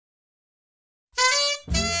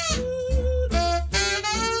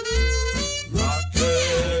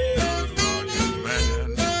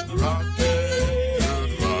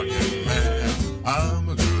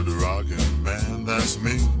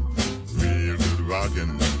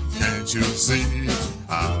rockin'. Can't you see?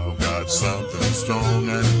 I've got something strong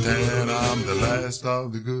and tan. I'm the last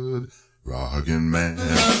of the good rockin' man.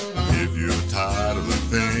 If you're tired of the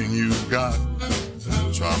thing you've got,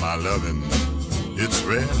 try my lovin'. It's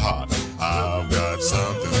red hot. I've got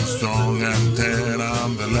something strong and tan.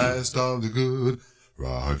 I'm the last of the good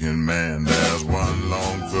rockin' man. There's one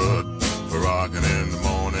long foot for rockin' in the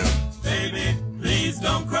morning. Baby, please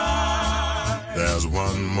don't cry. There's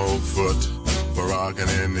one more foot for rockin'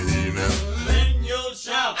 in the evening. Then you'll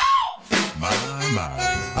shout. My,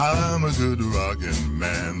 I'm a good rockin'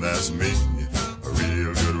 man, that's me. A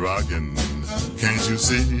real good rockin'. Can't you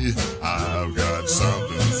see? I've got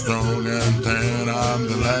something strong and tan. I'm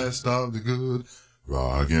the last of the good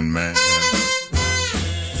rockin' man.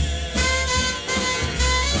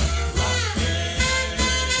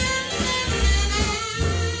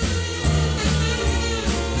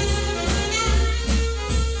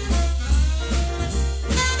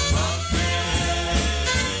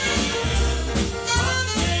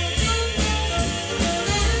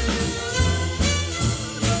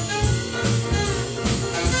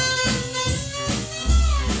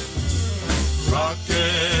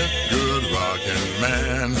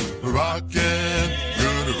 Rockin',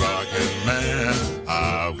 good rockin' man.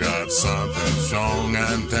 I've got something strong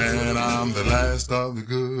and tan. I'm the last of the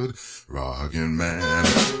good rockin' man.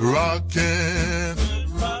 Rockin', Good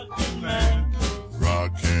rockin' man.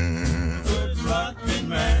 rockin', Good rockin'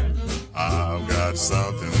 man. I've got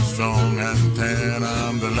something strong and tan.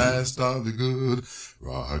 I'm the last of the good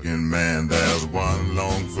rockin' man. There's one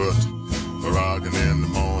long foot for rockin' in the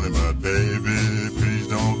morning, but baby, please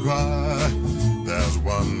don't cry. There's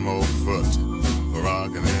one more foot for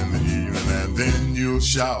rockin' in the evening, and then you'll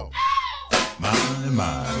shout,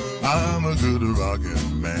 my, I'm a good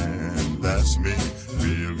rockin' man, that's me,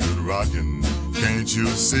 real good rockin'. Can't you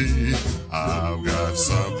see? I've got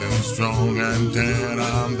something strong and tan.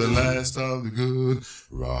 I'm the last of the good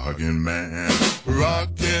rockin' man.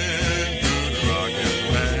 Rockin', good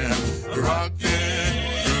rockin' man. Rockin',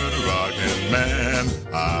 good rockin' man.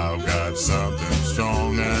 I've got something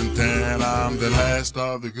strong and tan. I'm the last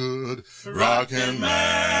of the good rockin'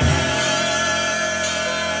 man.